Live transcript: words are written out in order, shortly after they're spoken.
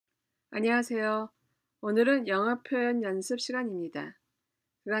안녕하세요. 오늘은 영어 표현 연습 시간입니다.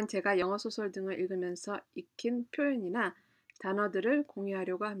 그간 제가 영어 소설 등을 읽으면서 익힌 표현이나 단어들을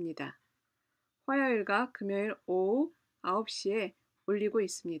공유하려고 합니다. 화요일과 금요일 오후 9시에 올리고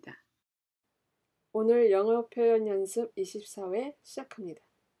있습니다. 오늘 영어 표현 연습 24회 시작합니다.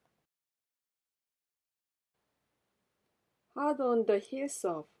 Hard on the heels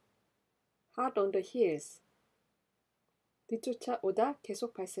of, hard on the heels. 뒤쫓아 오다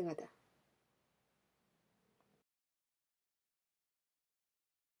계속 발생하다.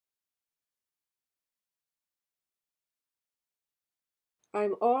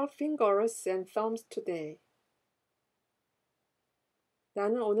 I'm all fingers and thumbs today.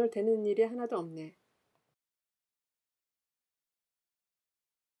 나는 오늘 되는 일이 하나도 없네.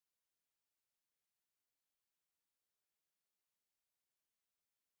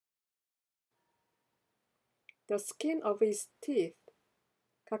 The skin of his teeth.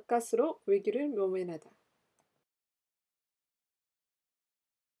 가까스로 위기를 모면하다.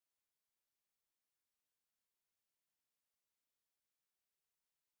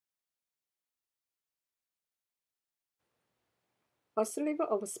 A sliver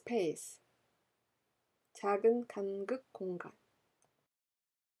of space. 작은 간극 공간.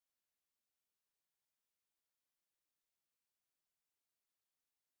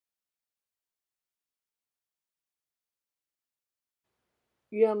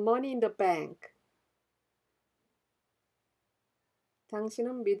 You have money in the bank.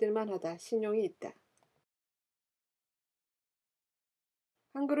 당신은 믿을만하다. 신용이 있다.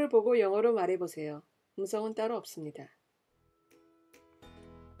 한글을 보고 영어로 말해보세요. 음성은 따로 없습니다.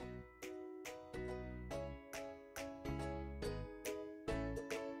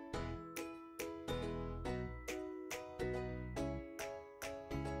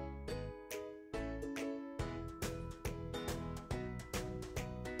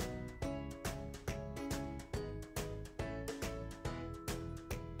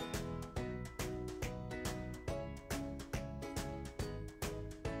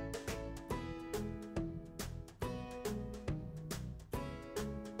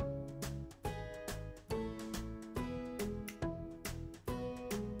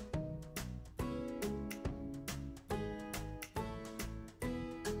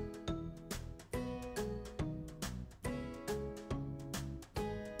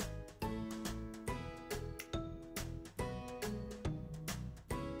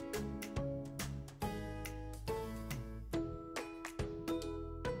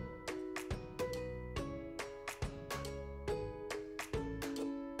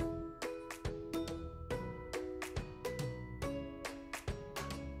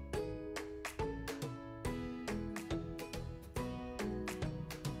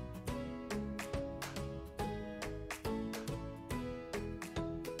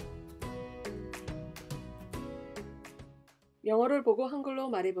 영어를 보고 한글로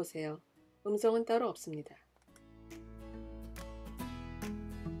말해보세요. 음성은 따로 없습니다.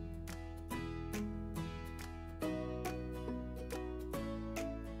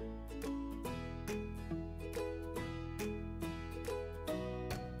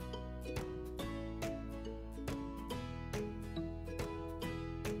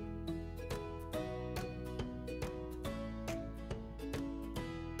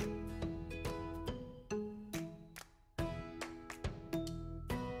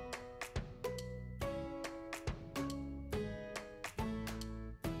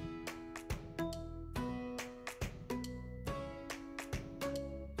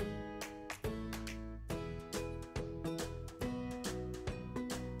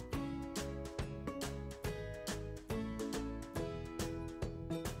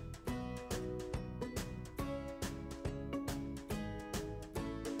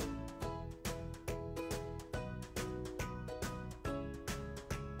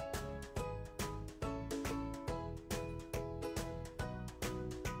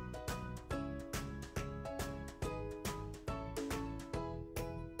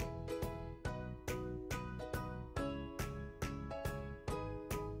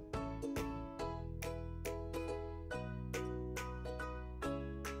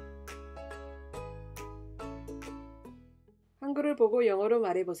 한글을 보고 영어로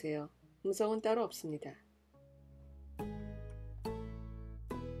말해보세요. 음성은 따로 없습니다.